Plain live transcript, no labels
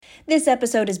This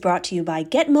episode is brought to you by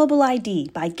Get Mobile ID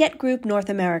by Get Group North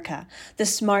America, the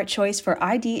smart choice for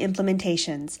ID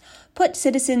implementations. Put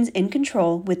citizens in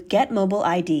control with Get Mobile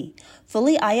ID,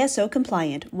 fully ISO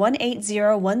compliant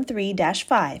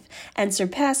 18013-5, and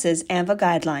surpasses AMVA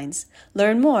guidelines.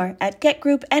 Learn more at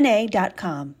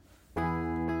getgroupna.com.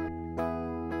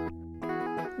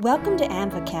 Welcome to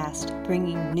AMVAcast,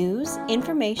 bringing news,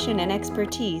 information, and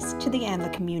expertise to the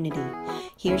AMVA community.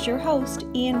 Here's your host,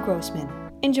 Ian Grossman.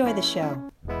 Enjoy the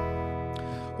show.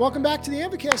 Welcome back to the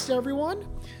AMVAcast, everyone.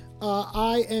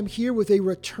 I am here with a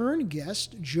return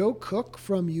guest, Joe Cook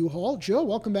from U-Haul. Joe,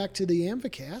 welcome back to the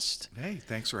AMVAcast. Hey,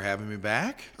 thanks for having me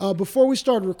back. Before we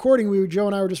started recording, Joe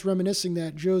and I were just reminiscing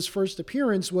that Joe's first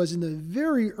appearance was in the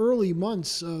very early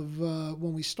months of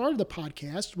when we started the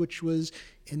podcast, which was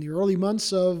in the early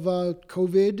months of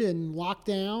COVID and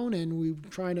lockdown, and we were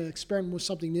trying to experiment with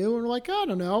something new, and we're like, I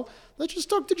don't know, let's just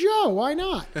talk to Joe. Why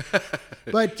not?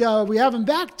 But we have him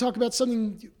back to talk about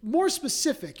something more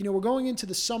specific. You know, we're going into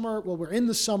the summer. Well, we're in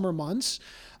the summer months,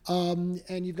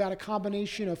 and you've got a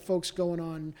combination of folks going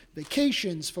on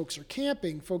vacations, folks are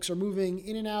camping, folks are moving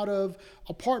in and out of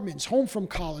apartments, home from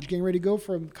college, getting ready to go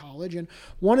from college. And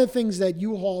one of the things that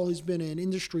U-Haul has been an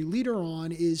industry leader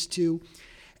on is to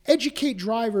educate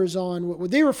drivers on what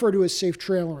they refer to as safe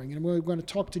trailering. And we're going to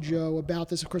talk to Joe about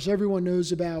this. Of course, everyone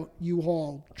knows about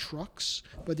U-Haul trucks,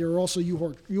 but there are also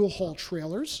U-Haul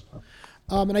trailers.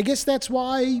 And I guess that's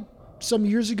why some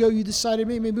years ago you decided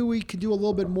maybe we could do a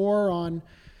little bit more on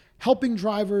helping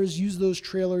drivers use those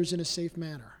trailers in a safe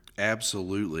manner.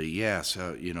 Absolutely, yes.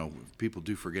 People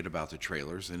do forget about the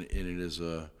trailers, and it's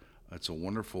a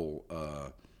wonderful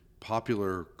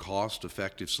popular,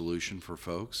 cost-effective solution for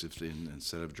folks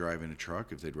instead of driving a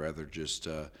truck, if they'd rather just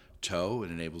tow. It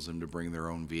enables them to bring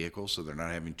their own vehicle, so they're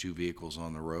not having two vehicles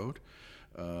on the road.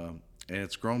 And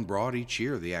it's grown broad each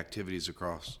year, the activities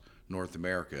across North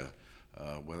America,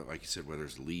 whether, like you said, whether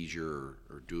it's leisure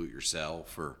or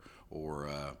do-it-yourself or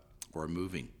a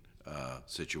moving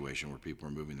situation where people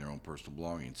are moving their own personal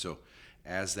belongings. So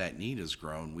as that need has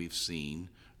grown, we've seen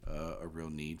a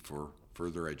real need for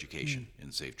further education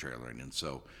in safe trailering. And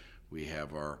so we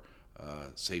have our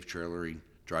safe trailering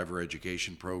driver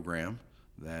education program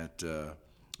that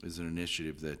is an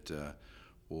initiative that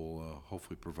will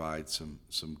hopefully provide some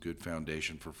good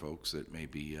foundation for folks that may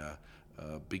be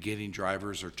beginning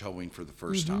drivers or towing for the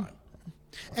first time.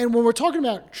 And when we're talking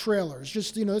about trailers,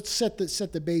 just, let's set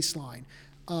the baseline.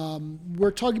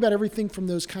 We're talking about everything from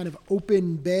those kind of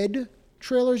open bed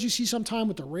trailers you see sometime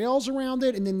with the rails around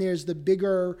it, and then there's the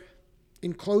bigger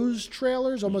enclosed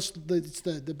trailers, almost it's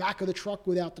the back of the truck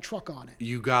without the truck on it.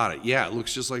 You got it. Yeah, it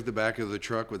looks just like the back of the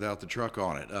truck without the truck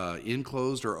on it.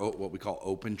 Enclosed or what we call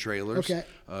open trailers,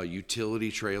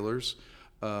 utility trailers.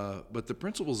 But the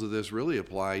principles of this really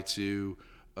apply to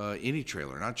any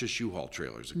trailer, not just U-Haul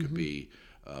trailers. It could be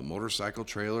a motorcycle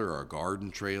trailer or a garden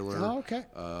trailer. Oh, okay.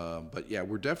 But yeah,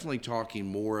 we're definitely talking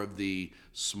more of the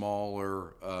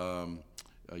smaller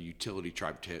utility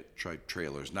type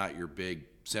trailers, not your big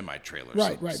semi-trailers.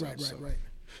 Right.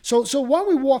 So why don't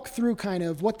we walk through kind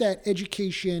of what that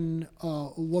education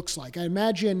looks like? I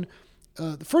imagine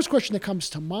the first question that comes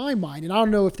to my mind, and I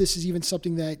don't know if this is even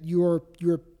something that your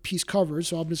piece covers,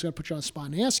 so I'm just going to put you on the spot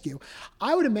and ask you.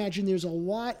 I would imagine there's a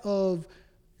lot of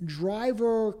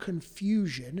driver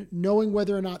confusion knowing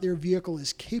whether or not their vehicle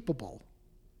is capable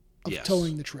of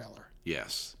towing the trailer.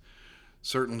 Yes.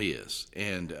 Certainly is.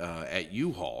 And at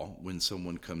U-Haul, when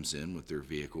someone comes in with their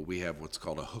vehicle, we have what's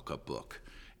called a hookup book.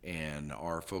 And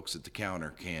our folks at the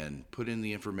counter can put in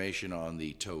the information on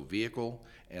the tow vehicle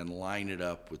and line it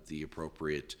up with the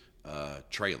appropriate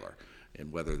trailer,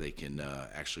 and whether they can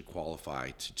actually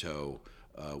qualify to tow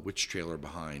which trailer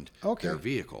behind their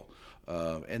vehicle.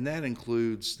 And that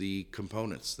includes the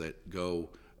components that go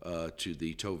to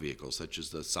the tow vehicle, such as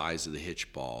the size of the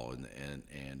hitch ball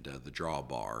and the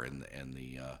drawbar and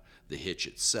the hitch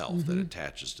itself that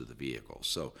attaches to the vehicle.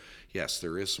 So yes,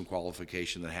 there is some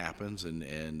qualification that happens,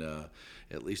 and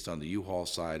at least on the U-Haul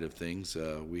side of things,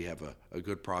 we have a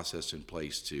good process in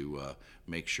place to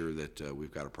make sure that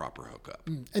we've got a proper hookup.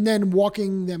 And then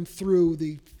walking them through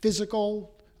the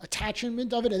physical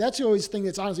attachment of it. And that's the always thing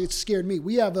that's honestly, it's scared me.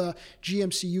 We have a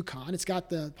GMC Yukon. It's got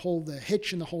the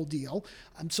hitch and the whole deal.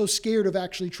 I'm so scared of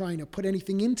actually trying to put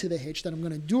anything into the hitch that I'm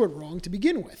going to do it wrong to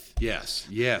begin with. Yes.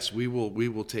 We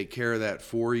will take care of that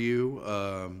for you.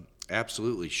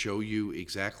 Absolutely. Show you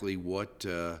exactly what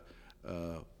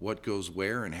goes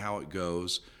where and how it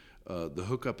goes. The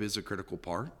hookup is a critical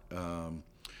part.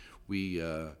 We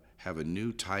have a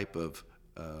new type of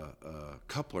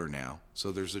coupler now.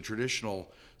 So there's a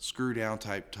traditional screw down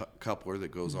type coupler that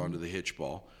goes onto the hitch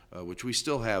ball. which we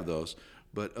still have those.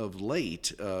 But of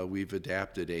late, we've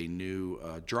adapted a new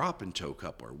drop and tow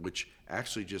coupler, which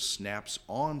actually just snaps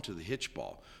onto the hitch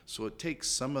ball. So it takes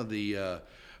some of the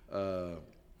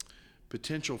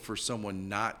potential for someone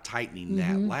not tightening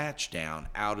that latch down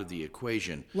out of the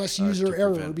equation. Less user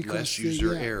error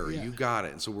error. You got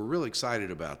it. And so we're really excited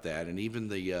about that. And even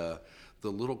the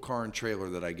little car and trailer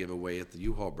that I give away at the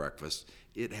U-Haul breakfast,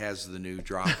 it has the new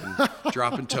drop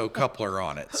and tow coupler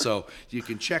on it. So you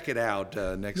can check it out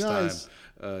next time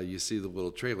you see the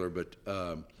little trailer. But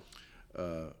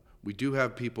we do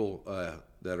have people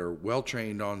that are well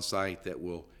trained on site that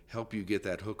will help you get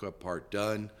that hookup part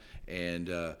done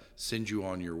and send you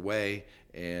on your way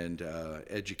and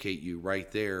educate you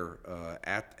right there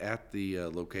at the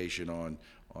location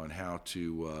on how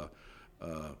to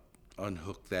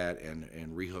unhook that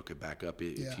and rehook it back up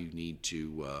if you need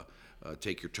to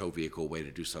take your tow vehicle away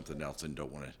to do something else and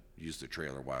don't want to use the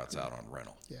trailer while it's out on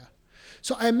rental. Yeah.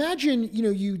 So I imagine,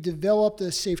 you developed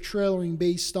the safe trailering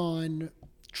based on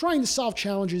trying to solve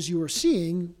challenges you were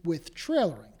seeing with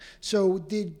trailering. So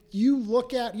did you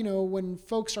look at, when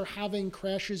folks are having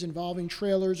crashes involving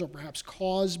trailers or perhaps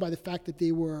caused by the fact that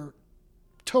they were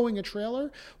towing a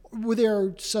trailer, were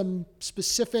there some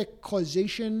specific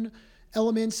causation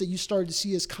elements that you started to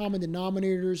see as common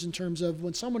denominators in terms of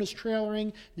when someone is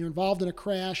trailering, they're involved in a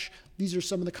crash, these are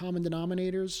some of the common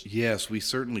denominators? Yes, we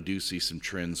certainly do see some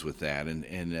trends with that. And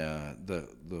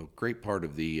the great part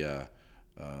of the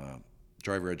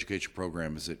driver education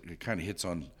program is it kind of hits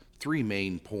on three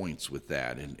main points with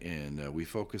that. And we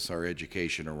focus our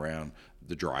education around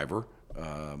the driver,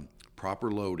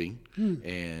 proper loading,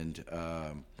 and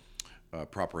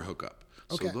proper hookup.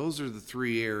 Okay. So those are the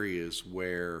three areas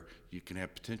where you can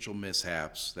have potential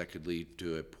mishaps that could lead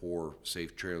to a poor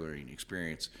safe trailering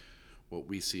experience. What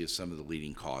we see as some of the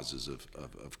leading causes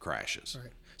of crashes.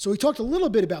 Right. So we talked a little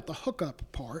bit about the hookup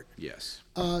part. Yes.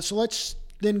 So let's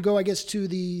then go, I guess,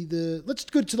 to let's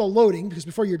go to the loading, because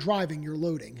before you're driving, you're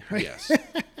loading, right? Yes.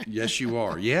 Yes, you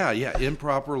are. Yeah.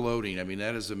 Improper loading. I mean,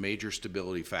 that is a major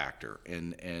stability factor,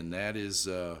 and that is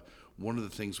one of the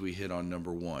things we hit on.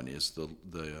 Number one is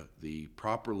the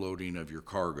proper loading of your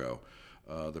cargo,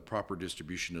 the proper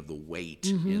distribution of the weight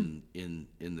in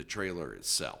the trailer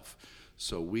itself.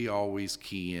 So we always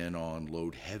key in on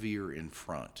load heavier in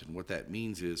front, and what that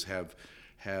means is have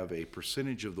a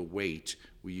percentage of the weight.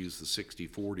 We use the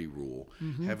 60-40 rule.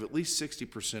 Have at least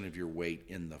 60% of your weight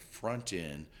in the front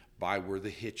end by where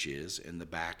the hitch is and the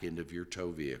back end of your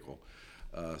tow vehicle.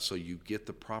 So you get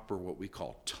the proper, what we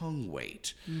call tongue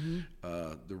weight.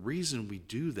 The reason we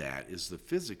do that is the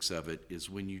physics of it is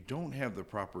when you don't have the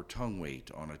proper tongue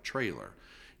weight on a trailer,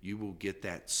 you will get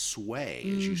that sway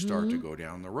as you start to go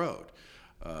down the road.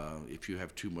 If you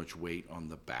have too much weight on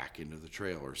the back end of the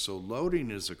trailer. So loading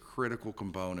is a critical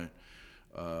component.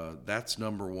 That's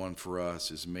number one for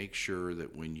us, is make sure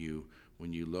that when you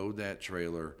load that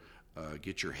trailer,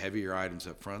 get your heavier items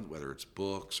up front, whether it's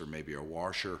books or maybe a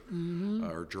washer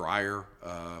or dryer,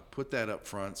 put that up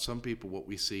front. Some people, what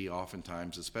we see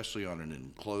oftentimes, especially on an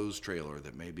enclosed trailer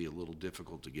that may be a little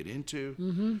difficult to get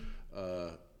into,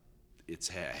 it's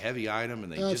a heavy item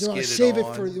and they just get it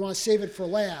on. You want to save it for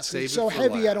last. It's so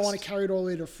heavy, I don't want to carry it all the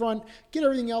way to the front. Get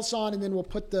everything else on, and then we'll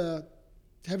put the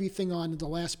heavy thing on the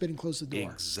last bit and close the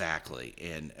door. Exactly.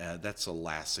 And that's the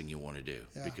last thing you want to do,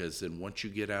 because then once you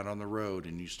get out on the road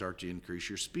and you start to increase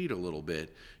your speed a little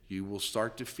bit, you will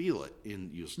start to feel it,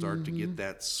 and you'll start to get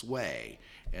that sway,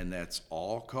 and that's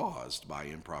all caused by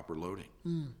improper loading.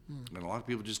 And a lot of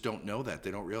people just don't know that.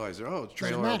 They don't realize that, it's a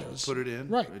trailer, put it in.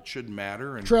 Right. It shouldn't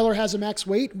matter. And trailer has a max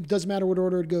weight. It doesn't matter what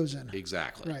order it goes in.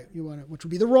 Exactly. Right. You want it, which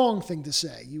would be the wrong thing to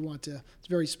say. You want to. It's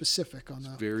very specific on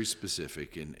that. Very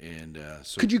specific, and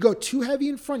so. Could you go too heavy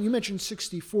in front? You mentioned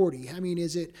 60-40. I mean,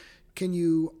 can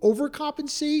you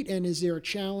overcompensate, and is there a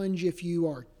challenge if you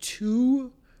are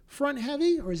too front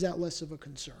heavy, or is that less of a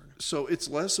concern? So it's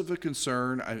less of a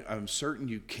concern. I'm certain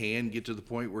you can get to the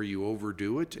point where you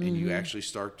overdo it and you actually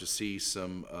start to see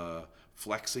some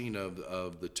flexing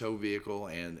of the tow vehicle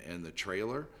and the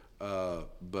trailer.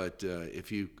 But if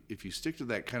you stick to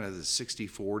that kind of the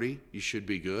 60-40, you should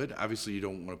be good. Obviously, you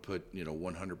don't want to put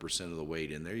 100% of the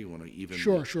weight in there. You want to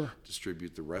evenly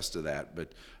distribute the rest of that.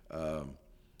 But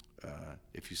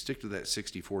if you stick to that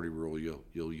 60-40 rule,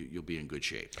 you'll be in good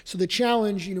shape. So the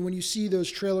challenge, when you see those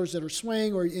trailers that are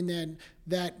swaying, then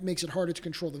that makes it harder to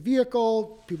control the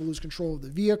vehicle. People lose control of the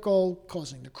vehicle,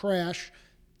 causing the crash.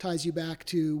 Ties you back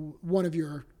to one of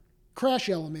your crash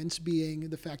elements being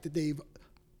the fact that they've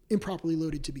improperly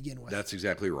loaded to begin with. That's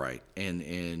exactly right. And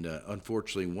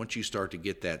unfortunately, once you start to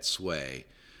get that sway,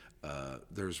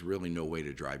 there's really no way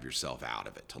to drive yourself out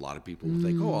of it. A lot of people will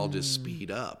think, oh, I'll just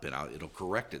speed up and it'll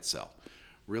correct itself.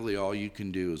 Really, all you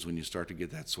can do is when you start to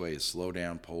get that sway is slow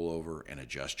down, pull over, and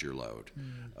adjust your load.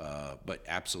 But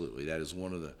absolutely, that is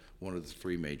one of the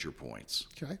three major points.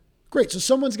 Okay, great. So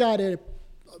someone's got it.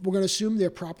 We're going to assume they're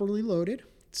properly loaded,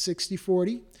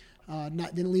 60-40.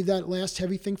 Didn't leave that last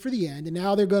heavy thing for the end, and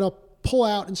now they're going to pull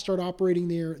out and start operating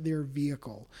their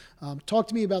vehicle. Talk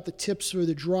to me about the tips for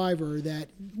the driver that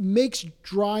makes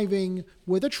driving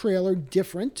with a trailer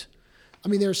different. I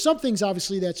mean, there are some things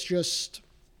obviously that's just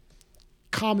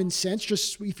common sense.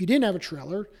 Just if you didn't have a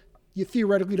trailer, you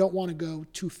theoretically don't want to go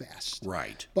too fast.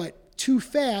 Right. But too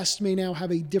fast may now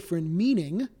have a different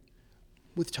meaning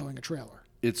with towing a trailer.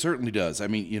 It certainly does. I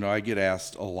mean, I get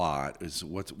asked a lot is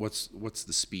what's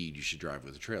the speed you should drive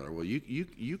with a trailer? Well,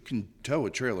 you can tow a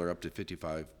trailer up to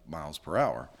 55 miles per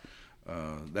hour.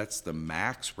 That's the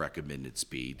max recommended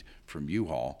speed from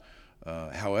U-Haul.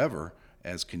 However,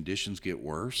 as conditions get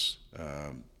worse,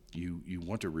 you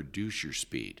want to reduce your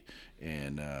speed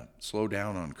and slow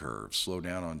down on curves, slow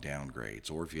down on downgrades,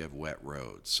 or if you have wet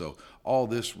roads. So all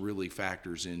this really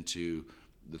factors into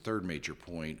the third major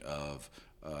point of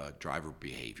driver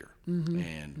behavior.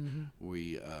 And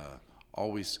we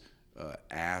always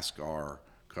ask our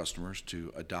customers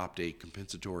to adopt a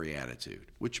compensatory attitude,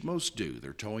 which most do.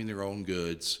 They're towing their own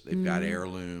goods. They've got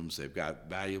heirlooms. They've got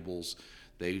valuables.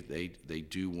 They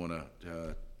do want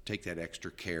to take that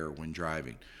extra care when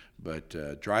driving.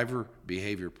 But driver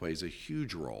behavior plays a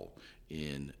huge role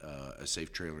in a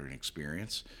safe trailering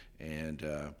experience. And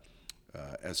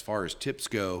as far as tips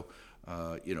go,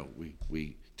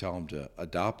 we tell them to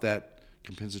adopt that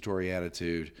compensatory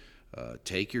attitude,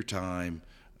 take your time,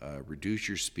 reduce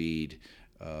your speed.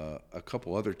 A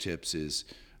couple other tips is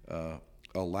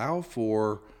allow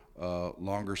for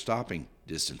longer stopping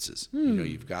distances.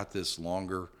 You've got this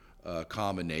longer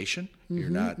combination.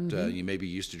 You're not, you may be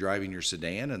used to driving your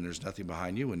sedan and there's nothing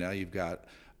behind you, and now you've got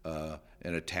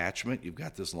an attachment. You've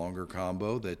got this longer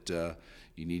combo that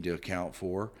you need to account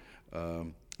for.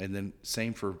 And then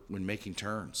same for when making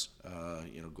turns.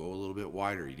 Go a little bit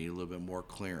wider. You need a little bit more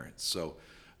clearance. So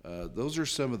those are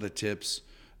some of the tips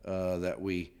that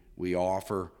we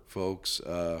offer folks.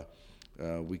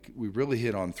 We really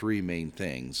hit on three main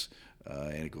things,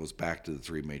 and it goes back to the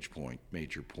three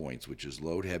major points, which is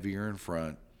load heavier in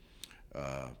front,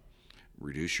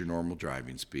 reduce your normal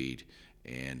driving speed,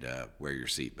 and wear your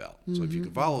seatbelt. So if you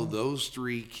can follow those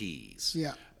three keys,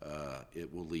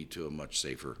 it will lead to a much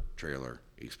safer trailer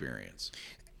experience.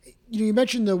 You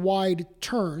mentioned the wide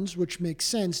turns, which makes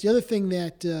sense. The other thing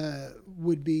that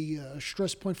would be a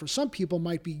stress point for some people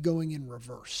might be going in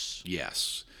reverse.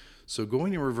 Yes. So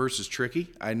going in reverse is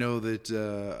tricky. I know that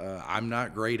I'm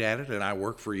not great at it, and I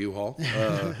work for U-Haul.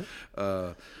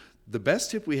 The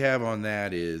best tip we have on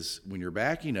that is when you're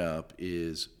backing up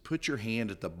is put your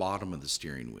hand at the bottom of the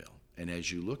steering wheel. And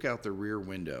as you look out the rear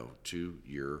window to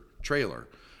your trailer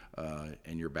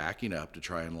and you're backing up to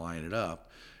try and line it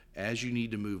up, as you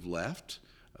need to move left,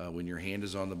 when your hand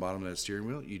is on the bottom of that steering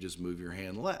wheel, you just move your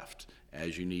hand left.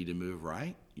 As you need to move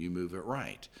right, you move it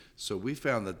right. So we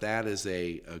found that is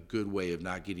a good way of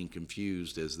not getting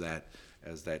confused as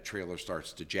that trailer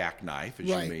starts to jackknife, as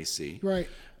you may see. Right.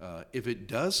 If it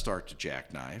does start to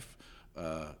jackknife,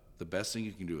 the best thing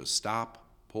you can do is stop,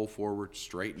 pull forward,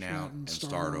 straight out, and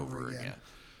start over again.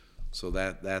 So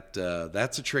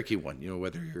that's a tricky one.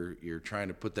 Whether you're trying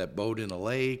to put that boat in a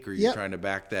lake or you're trying to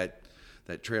back that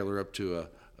trailer up to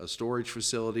a storage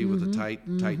facility with a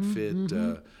tight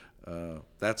fit.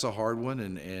 That's a hard one,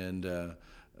 and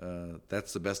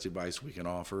that's the best advice we can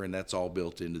offer, and that's all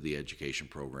built into the education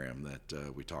program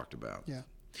that we talked about. Yeah.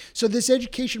 So this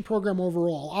education program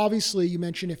overall, obviously you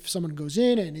mentioned if someone goes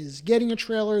in and is getting a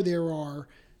trailer,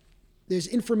 there's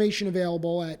information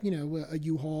available at a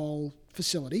U-Haul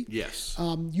facility. Yes.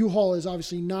 U-Haul is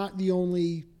obviously not the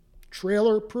only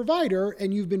trailer provider,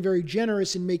 and you've been very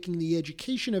generous in making the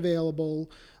education available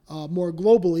more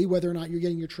globally, whether or not you're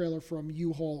getting your trailer from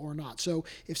U-Haul or not. So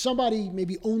if somebody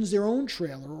maybe owns their own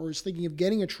trailer or is thinking of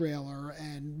getting a trailer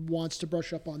and wants to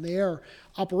brush up on their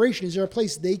operation, is there a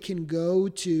place they can go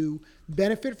to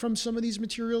benefit from some of these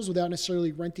materials without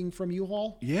necessarily renting from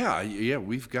U-Haul? Yeah.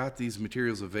 We've got these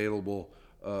materials available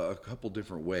a couple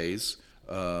different ways.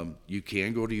 You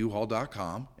can go to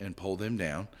uhaul.com and pull them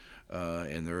down,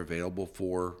 and they're available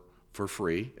for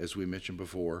free, as we mentioned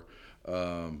before.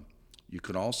 You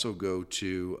can also go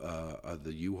to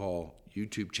the U-Haul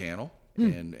YouTube channel,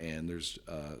 and there's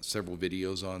several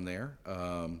videos on there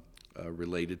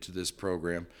related to this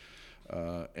program.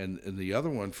 And the other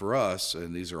one for us,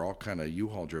 and these are all kind of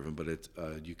U-Haul driven, but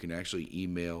you can actually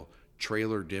email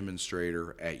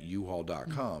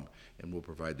trailerdemonstrator@uhaul.com, and we'll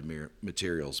provide the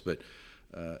materials. But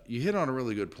you hit on a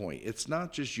really good point. It's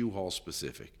not just U-Haul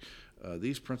specific.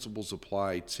 These principles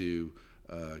apply to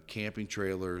camping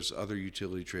trailers, other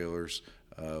utility trailers,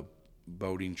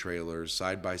 boating trailers,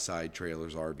 side-by-side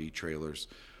trailers, RV trailers.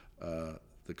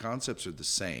 The concepts are the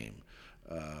same,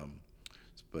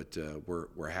 but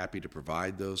we're happy to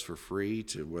provide those for free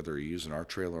to whether you're using our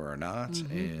trailer or not.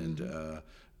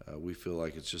 We feel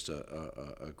like it's just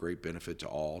a great benefit to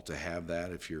all to have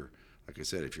that. If you're, like I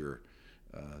said, if you're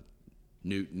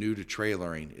new to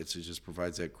trailering, it just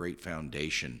provides that great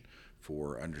foundation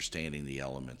for understanding the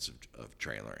elements of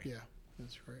trailering. Yeah,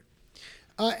 that's right.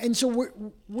 And so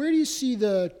where do you see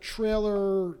the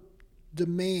trailer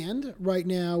demand right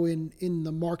now in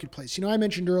the marketplace? I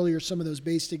mentioned earlier some of those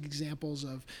basic examples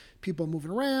of people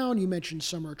moving around. You mentioned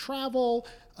summer travel.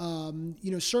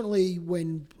 Certainly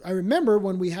I remember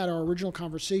when we had our original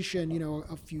conversation,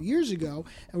 a few years ago,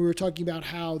 and we were talking about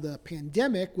how the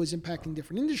pandemic was impacting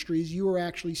different industries, you were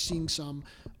actually seeing some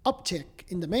uptick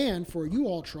in demand for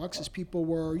U-Haul trucks as people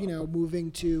were,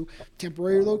 moving to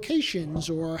temporary locations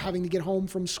or having to get home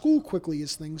from school quickly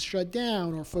as things shut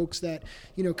down, or folks that,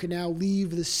 can now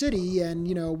leave the city and,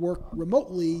 work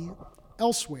remotely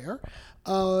elsewhere.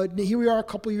 Here we are a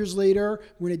couple years later.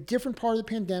 We're in a different part of the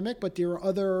pandemic, but there are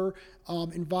other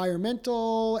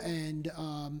environmental and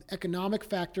economic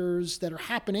factors that are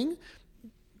happening.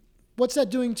 What's that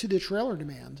doing to the trailer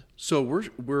demand? So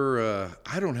we're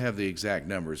I don't have the exact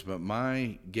numbers, but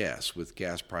my guess with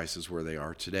gas prices where they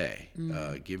are today,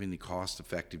 given the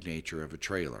cost-effective nature of a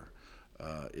trailer,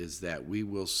 is that we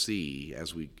will see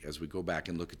as we go back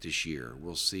and look at this year,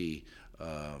 we'll see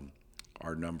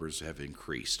our numbers have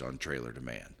increased on trailer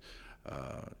demand.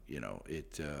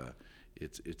 It's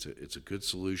a good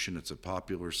solution. It's a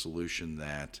popular solution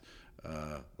that,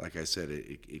 like I said,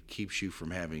 it keeps you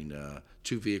from having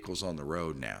two vehicles on the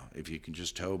road now. If you can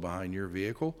just tow behind your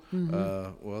vehicle,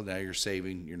 well, now you're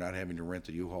saving. You're not having to rent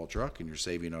the U-Haul truck, and you're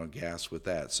saving on gas with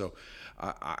that. So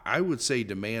I would say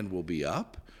demand will be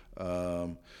up.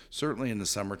 Certainly in the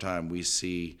summertime, we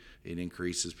see it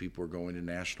increases. People are going to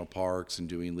national parks and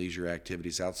doing leisure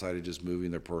activities outside of just moving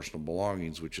their personal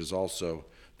belongings, which is also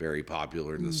very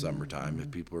popular in the summertime. If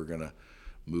people are going to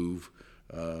move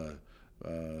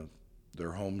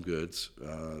their home goods,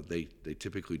 they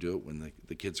typically do it when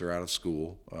the kids are out of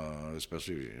school,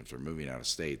 especially if they're moving out of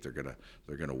state. They're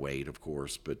gonna wait, of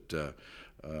course, but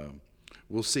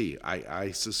we'll see.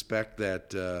 I suspect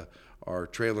that our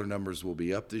trailer numbers will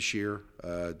be up this year,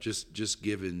 just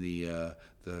given the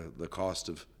cost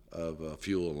of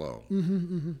fuel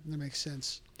alone. That makes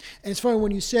sense. And it's funny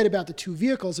when you said about the two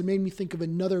vehicles, it made me think of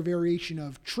another variation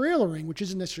of trailering, which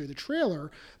isn't necessarily the trailer,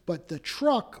 but the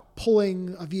truck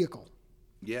pulling a vehicle.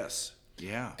 Yes.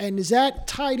 Yeah. And is that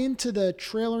tied into the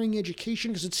trailering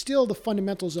education? Because it's still the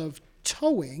fundamentals of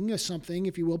towing something,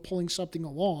 if you will, pulling something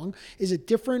along. Is it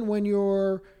different when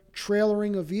you're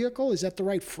trailering a vehicle? Is that the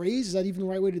right phrase? Is that even the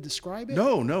right way to describe it?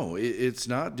 No, it's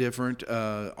not different.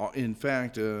 In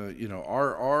fact,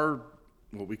 our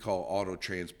what we call auto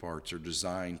transports are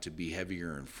designed to be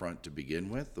heavier in front to begin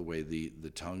with, the way the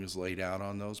tongue is laid out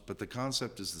on those. But the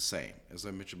concept is the same. As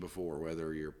I mentioned before,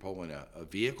 whether you're pulling a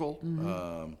vehicle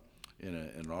in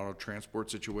an auto transport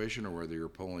situation or whether you're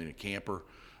pulling a camper,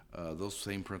 those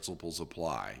same principles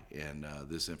apply, and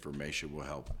this information will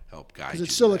help guide you. Because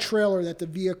it's still a trailer that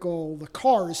the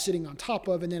car is sitting on top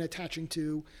of and then attaching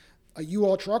to a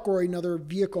U-Haul truck or another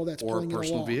vehicle that's pulling it along. Or a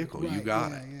personal vehicle. Right. You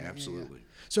got it. Yeah, Absolutely. Yeah.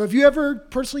 So have you ever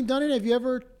personally done it? Have you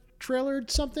ever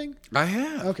trailered something? I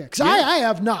have. Okay. Because I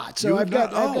have not. So I've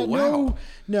got wow.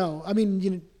 no. I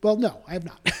mean, no, I have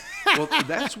not. Well,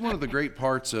 that's one of the great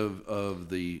parts of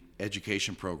the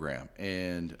education program.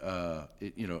 And,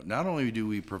 not only do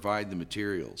we provide the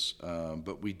materials,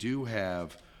 but we do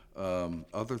have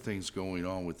other things going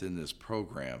on within this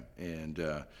program. And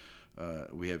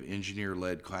we have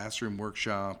engineer-led classroom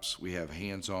workshops. We have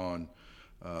hands-on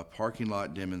parking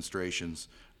lot demonstrations.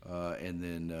 And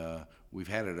then we've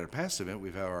had at a past event,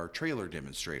 we've had our trailer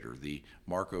demonstrator, the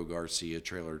Marco Garcia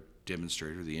trailer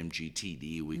demonstrator, the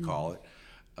MGTD we call it.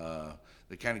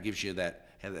 That kind of gives you that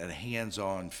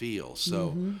hands-on feel.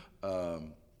 So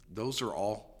those are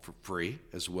all for free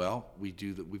as well.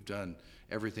 We've done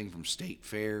everything from state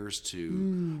fairs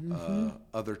to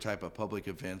other type of public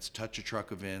events,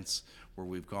 touch-a-truck events, where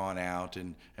we've gone out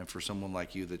and for someone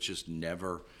like you that's just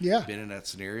never been in that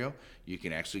scenario, you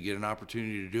can actually get an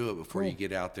opportunity to do it before you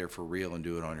get out there for real and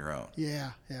do it on your own.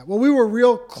 Yeah. Well, we were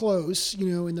real close,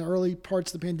 in the early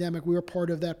parts of the pandemic. We were part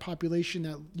of that population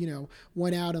that,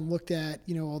 went out and looked at,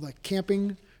 all the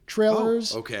camping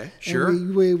trailers. Oh, okay, sure.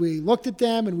 And we looked at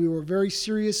them, and we were very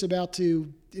serious about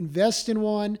to invest in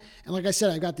one. And like I said,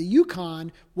 I got the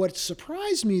Yukon. What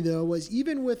surprised me, though, was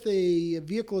even with a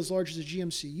vehicle as large as a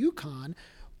GMC Yukon,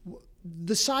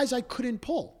 the size I couldn't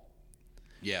pull.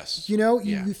 Yes.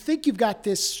 You think you've got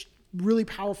this really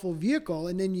powerful vehicle,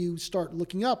 and then you start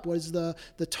looking up what is the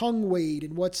tongue weight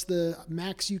and what's the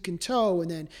max you can tow,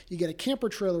 and then you get a camper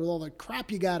trailer with all the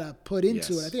crap you got to put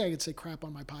into it. I think I could say crap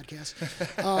on my podcast.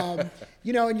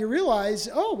 And you realize,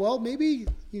 oh, well, maybe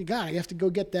you have to go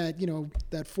get that,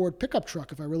 that Ford pickup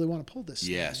truck if I really want to pull this.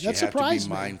 Yes, that you have to be me.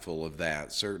 mindful of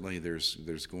that. Certainly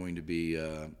there's going to be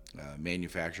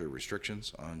manufacturer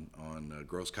restrictions on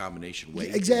gross combination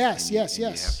weight. Yes. You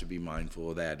have to be mindful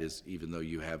of that. Is even though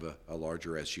you have a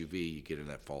larger SUV, you get in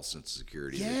that false sense of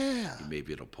security. Yeah. That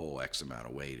maybe it'll pull X amount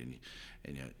of weight,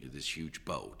 and this huge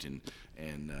boat,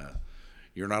 and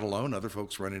you're not alone. Other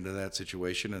folks run into that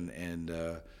situation,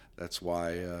 and that's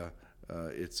why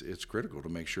it's critical to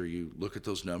make sure you look at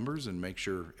those numbers and make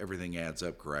sure everything adds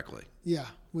up correctly. Yeah,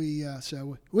 we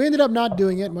ended up not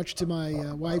doing it, much to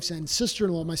my wife's and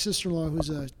sister-in-law. My sister-in-law, who's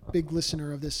a big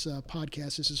listener of this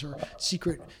podcast, this is her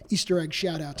secret Easter egg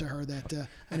shout out to her that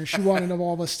I know she wanted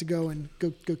all of us to go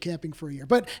camping for a year.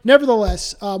 But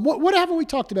nevertheless, what haven't we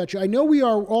talked about, you? I know we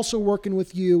are also working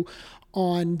with you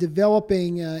on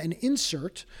developing an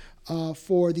insert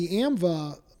for the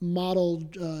AAMVA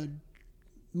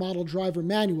model driver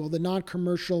manual, the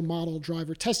non-commercial model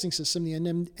driver testing system, the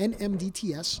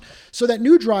NMDTS, so that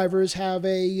new drivers have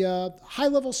a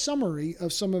high-level summary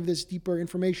of some of this deeper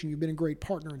information. You've been a great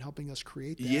partner in helping us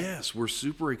create that. Yes, we're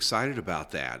super excited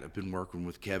about that. I've been working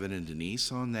with Kevin and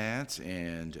Denise on that,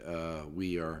 and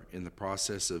we are in the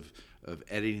process of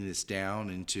editing this down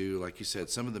into, like you said,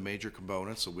 some of the major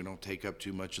components so we don't take up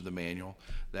too much of the manual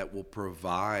that will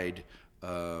provide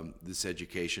this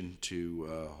education to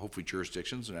hopefully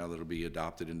jurisdictions. Now that it'll be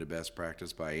adopted into best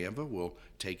practice by AAMVA, we'll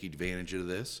take advantage of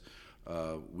this.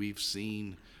 We've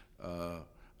seen a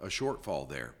shortfall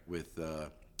there with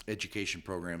education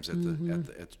programs at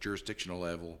the jurisdictional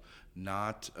level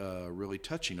not really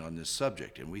touching on this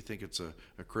subject, and we think it's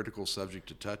a critical subject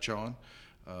to touch on.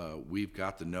 We've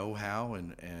got the know-how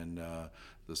and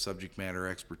the subject matter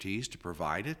expertise to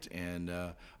provide it, and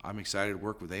I'm excited to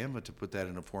work with AAMVA to put that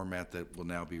in a format that will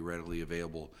now be readily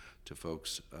available to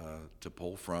folks to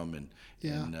pull from and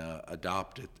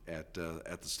adopt it at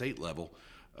the state level.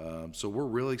 So we're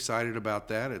really excited about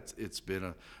that. It's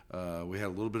been we had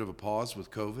a little bit of a pause with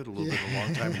COVID, a little bit of a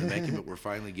long time in the making, but we're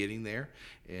finally getting there,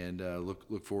 and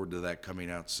look forward to that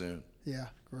coming out soon. Yeah,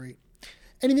 great.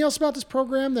 Anything else about this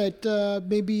program that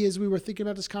maybe as we were thinking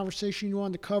about this conversation you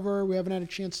wanted to cover, we haven't had a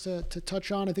chance to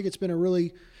touch on? I think it's been a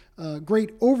really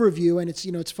great overview, and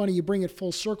it's funny you bring it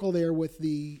full circle there with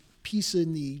the piece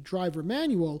in the driver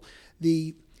manual,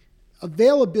 the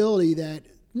availability that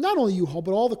not only U-Haul,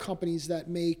 but all the companies that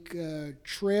make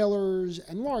trailers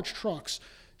and large trucks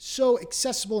so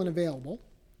accessible and available,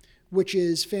 which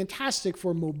is fantastic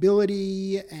for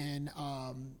mobility and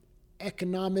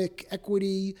economic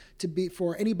equity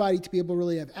for anybody to be able to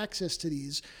really have access to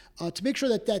these, to make sure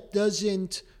that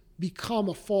doesn't become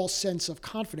a false sense of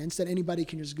confidence that anybody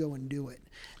can just go and do it,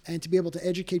 and to be able to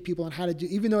educate people on how to do,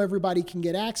 even though everybody can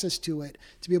get access to it,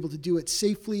 to be able to do it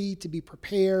safely, to be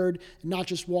prepared, and not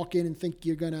just walk in and think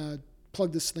you're going to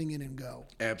plug this thing in and go.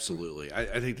 Absolutely.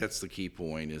 I think that's the key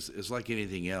point is like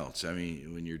anything else. I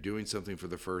mean, when you're doing something for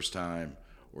the first time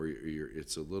or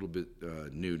it's a little bit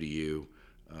new to you,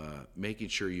 making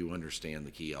sure you understand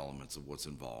the key elements of what's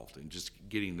involved and just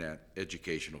getting that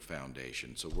educational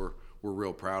foundation. So we're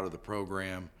real proud of the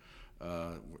program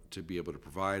to be able to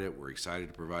provide it. We're excited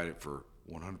to provide it for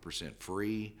 100%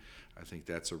 free. I think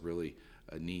that's a really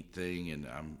neat thing, and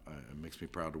it makes me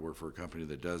proud to work for a company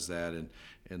that does that.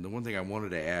 And the one thing I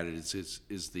wanted to add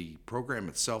is the program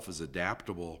itself is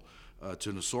adaptable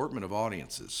to an assortment of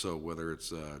audiences. So whether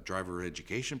it's driver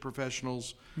education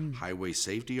professionals, highway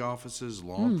safety offices,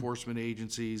 law enforcement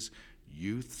agencies,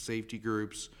 youth safety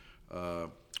groups,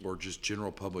 or just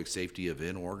general public safety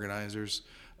event organizers,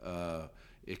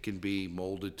 it can be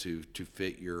molded to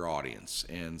fit your audience.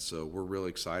 And so we're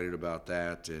really excited about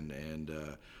that and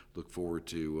look forward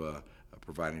to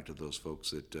providing to those folks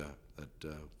that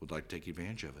would like to take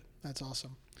advantage of it. That's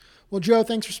awesome. Well, Joe,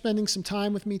 thanks for spending some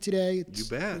time with me today. You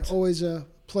bet. Always a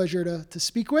pleasure to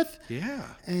speak with. Yeah.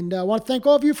 And I want to thank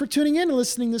all of you for tuning in and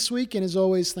listening this week. And as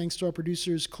always, thanks to our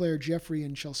producers, Claire Jeffrey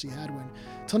and Chelsea Hadwin.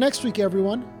 Till next week,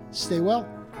 everyone, stay well.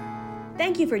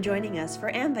 Thank you for joining us for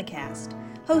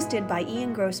AAMVAcast. Hosted by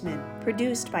Ian Grossman.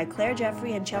 Produced by Claire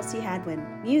Jeffrey and Chelsea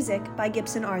Hadwin. Music by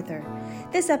Gibson Arthur.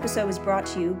 This episode was brought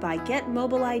to you by Get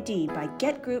Mobile ID by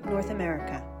Get Group North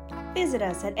America. Visit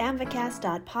us at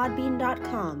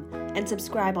amvacast.podbean.com and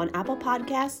subscribe on Apple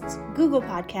Podcasts, Google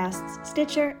Podcasts,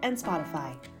 Stitcher, and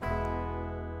Spotify.